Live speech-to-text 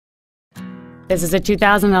This is a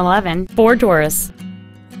 2011 Ford Taurus.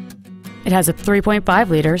 It has a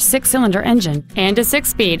 3.5-liter six-cylinder engine and a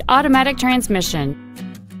 6-speed automatic transmission.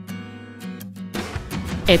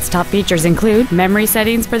 Its top features include memory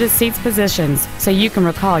settings for the seat's positions, so you can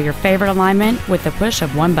recall your favorite alignment with the push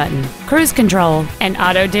of one button, cruise control, an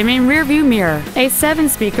auto-dimming rear-view mirror, a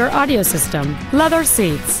 7-speaker audio system, leather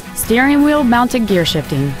seats, steering wheel mounted gear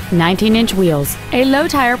shifting, 19-inch wheels, a low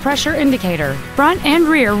tire pressure indicator, front and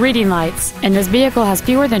rear reading lights, and this vehicle has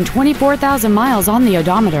fewer than 24,000 miles on the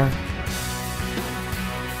odometer.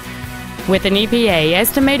 With an EPA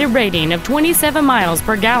estimated rating of 27 miles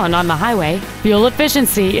per gallon on the highway, fuel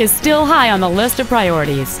efficiency is still high on the list of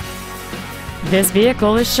priorities. This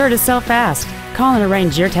vehicle is sure to sell fast. Call and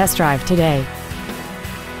arrange your test drive today.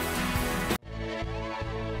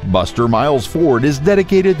 Buster Miles Ford is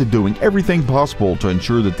dedicated to doing everything possible to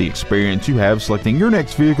ensure that the experience you have selecting your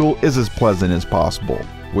next vehicle is as pleasant as possible.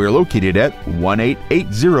 We're located at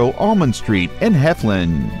 1880 Almon Street in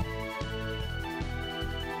Heflin.